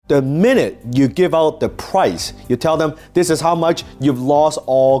the minute you give out the price, you tell them this is how much, you've lost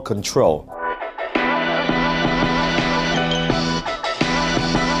all control.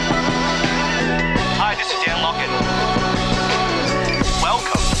 Hi, this is Dan Locken.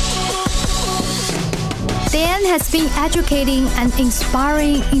 Welcome. Dan has been educating and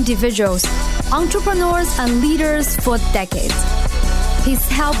inspiring individuals, entrepreneurs, and leaders for decades. He's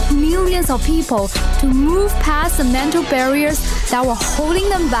helped millions of people to move past the mental barriers that were holding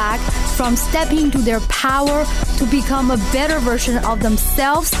them back from stepping into their power to become a better version of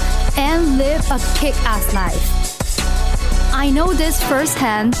themselves and live a kick-ass life. I know this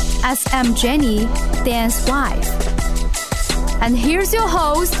firsthand as I'm Jenny, Dan's wife. And here's your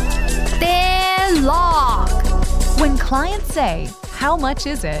host, Dan Lok. When clients say, "How much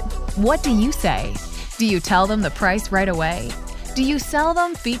is it?" what do you say? Do you tell them the price right away? Do you sell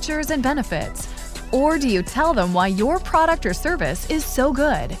them features and benefits? Or do you tell them why your product or service is so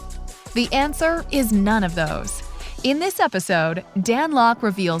good? The answer is none of those. In this episode, Dan Lok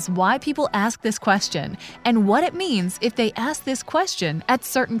reveals why people ask this question and what it means if they ask this question at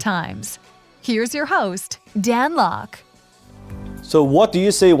certain times. Here's your host, Dan Lok. So what do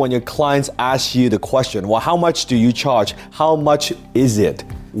you say when your clients ask you the question, well, how much do you charge? How much is it?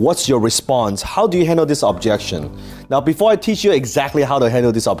 What's your response? How do you handle this objection? Now, before I teach you exactly how to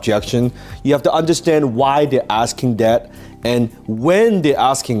handle this objection, you have to understand why they're asking that, and when they're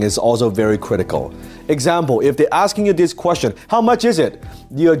asking is also very critical. Example, if they're asking you this question, how much is it?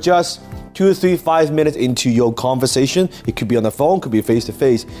 You're just 2, 3, 5 minutes into your conversation. It could be on the phone, could be face to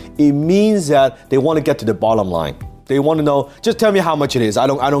face. It means that they want to get to the bottom line. They want to know, just tell me how much it is. I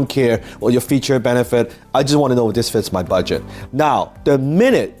don't care what your feature benefit. I just want to know if this fits my budget. Now, the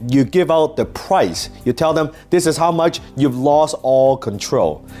minute you give out the price, you tell them this is how much, you've lost all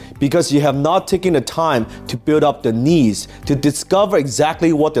control because you have not taken the time to build up the needs, to discover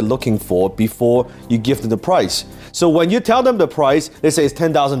exactly what they're looking for before you give them the price. So when you tell them the price, they say it's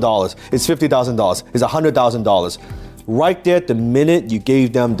 $10,000, it's $50,000, it's $100,000. Right there, the minute you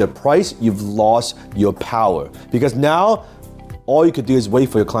gave them the price, you've lost your power. Because now, all you could do is wait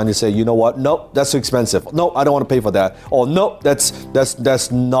for your client to say, you know what, nope, that's too expensive. No, I don't want to pay for that. Or no,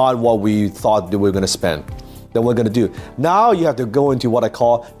 that's not what we thought that we were going to spend, that we're going to do. Now you have to go into what I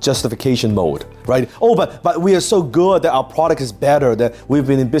call justification mode, right? Oh, but we are so good that our product is better, that we've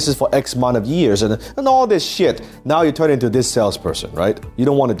been in business for X amount of years and all this shit. Now you turn into this salesperson, right? You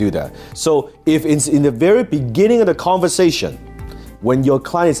don't want to do that. So if it's in the very beginning of the conversation, when your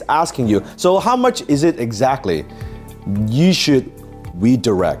client is asking you, so how much is it exactly? You should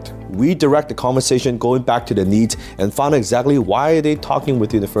redirect the conversation, going back to the needs and find out exactly why are they talking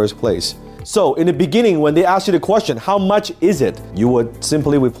with you in the first place. So in the beginning, when they ask you the question, how much is it? You would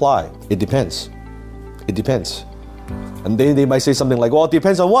simply reply, it depends. It depends. And then they might say something like, well, it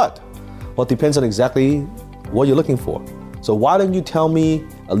depends on what? Well, it depends on exactly what you're looking for. So why don't you tell me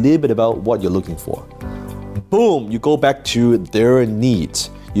a little bit about what you're looking for? Boom, you go back to their needs.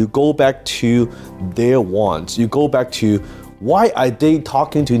 You go back to their wants. You go back to why are they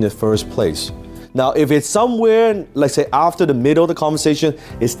talking to you in the first place? Now, if it's somewhere, let's say after the middle of the conversation,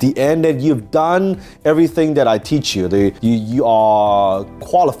 it's the end that you've done everything that I teach you. You are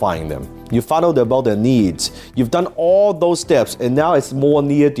qualifying them. You found out about their needs. You've done all those steps, and now it's more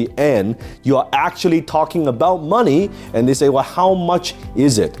near the end. You are actually talking about money, and they say, well, how much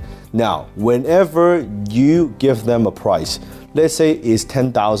is it? Now, whenever you give them a price, let's say it's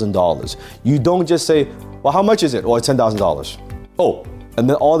 $10,000. You don't just say, well, how much is it? Or it's $10,000. Oh. And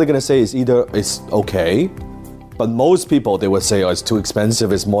then all they're going to say is either it's okay, but most people, they would say, oh, it's too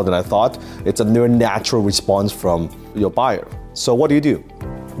expensive, it's more than I thought. It's a natural response from your buyer. So what do?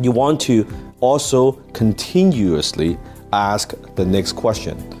 You want to also continuously ask the next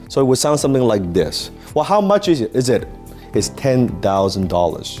question. So it would sound something like this. Well, how much is it? It's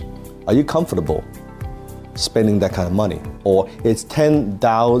 $10,000. Are you comfortable spending that kind of money? Or it's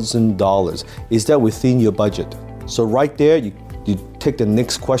 $10,000. Is that within your budget? So right there, you take the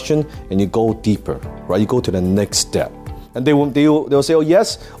next question and you go deeper, right? You go to the next step. And they'll say, oh,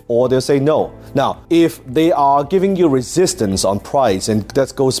 yes, or they'll say no. Now, if they are giving you resistance on price, and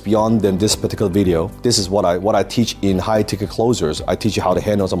that goes beyond than this particular video, this is what I teach in high ticket closers. I teach you how to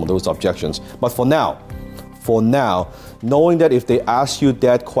handle some of those objections. But for now, knowing that if they ask you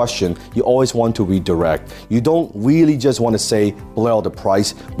that question, you always want to redirect. You don't really just want to say, blur out the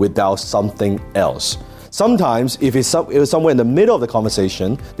price without something else. Sometimes, if it's somewhere in the middle of the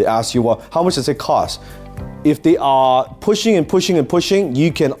conversation, they ask you, well, how much does it cost? If they are pushing and pushing and pushing,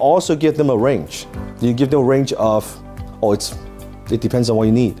 you can also give them a range. You give them a range of, it depends on what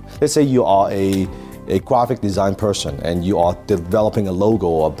you need. Let's say you are a a graphic design person and you are developing a logo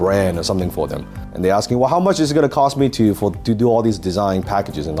or a brand or something for them. And they're asking, well, how much is it going to cost me to do all these design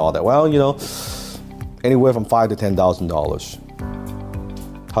packages and all that? Well, anywhere from $5,000 to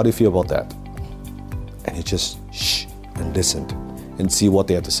 $10,000. How do you feel about that? And you just shh and listen and see what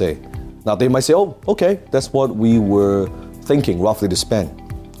they have to say. Now they might say, oh, okay, that's what we were thinking roughly to spend.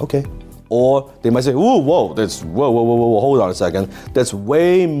 Okay. Or they might say, whoa, hold on a second. That's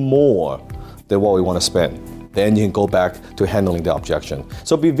way more than what we want to spend. Then you can go back to handling the objection.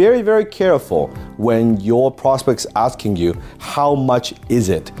 So be very, very careful when your prospect's asking you, how much is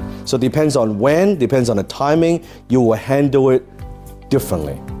it? So it depends on when, depends on the timing, you will handle it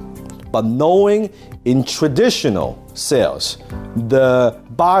differently. But knowing in traditional sales, the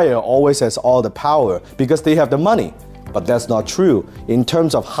buyer always has all the power because they have the money. But that's not true. In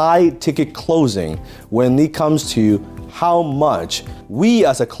terms of high ticket closing, when it comes to how much, we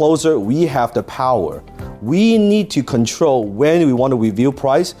as a closer, we have the power. We need to control when we want to reveal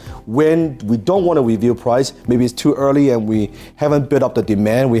price, when we don't want to reveal price. Maybe it's too early and we haven't built up the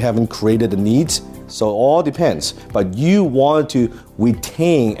demand, we haven't created the needs. So it all depends. But you want to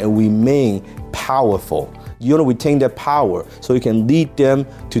retain and remain powerful. You want to retain that power so you can lead them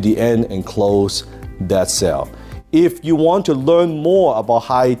to the end and close that sale. If you want to learn more about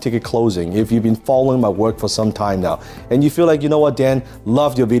high ticket closing, if you've been following my work for some time now, and you feel like, you know what, Dan,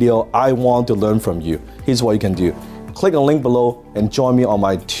 loved your video, I want to learn from you, here's what you can do. Click on the link below and join me on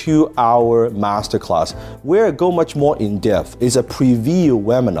my 2-hour masterclass where I go much more in depth. It's a preview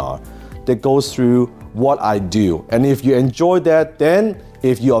webinar that goes through what I do. And if you enjoy that, then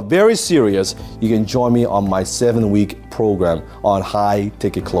if you are very serious, you can join me on my 7-week program on high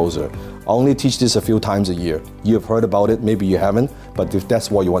ticket closer. I only teach this a few times a year. You have heard about it, maybe you haven't, but if that's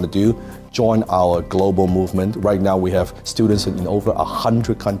what you want to do, join our global movement. Right now we have students in over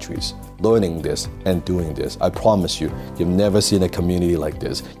 100 countries learning this and doing this. I promise you, you've never seen a community like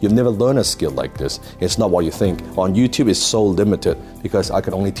this. You've never learned a skill like this. It's not what you think. On YouTube, it's so limited because I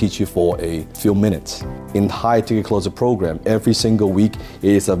can only teach you for a few minutes. In High Ticket Closer program, every single week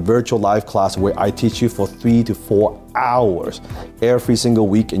is a virtual live class where I teach you for 3 to 4 hours every single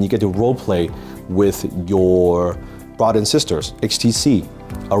week, and you get to role play with your brothers and sisters, HTC,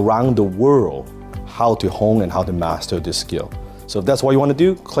 around the world, how to hone and how to master this skill. So if that's what you want to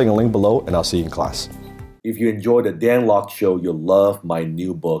do, click on the link below and I'll see you in class. If you enjoyed the Dan Lok Show, you'll love my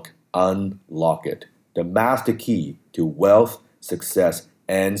new book, Unlock It, The Master Key to Wealth, Success,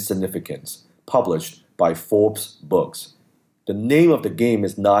 and Significance, published by Forbes Books. The name of the game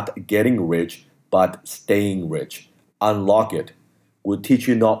is not getting rich, but staying rich. Unlock It will teach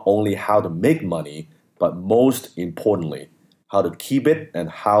you not only how to make money, but most importantly, how to keep it and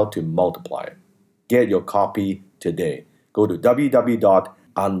how to multiply it. Get your copy today. Go to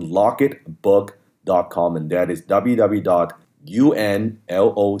www.unlockitbook.com, and that is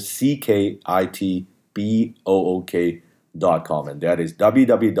www.unlockitbook.com, and that is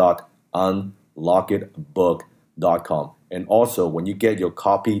www.unlockitbook.com. And also, when you get your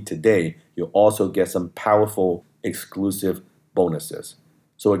copy today, you'll also get some powerful exclusive bonuses.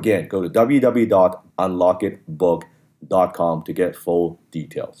 So again, go to www.unlockitbook.com to get full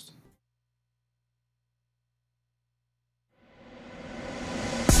details.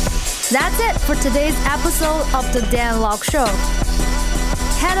 That's it for today's episode of The Dan Lok Show.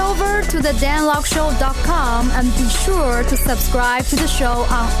 Head over to thedanlokshow.com and be sure to subscribe to the show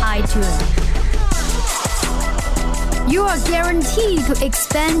on iTunes. You are guaranteed to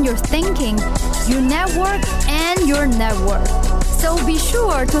expand your thinking, your network, and your network. So be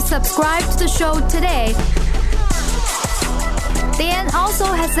sure to subscribe to the show today. Dan also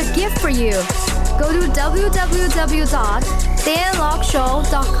has a gift for you. Go to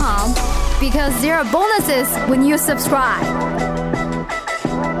www.danlokshow.com because there are bonuses when you subscribe.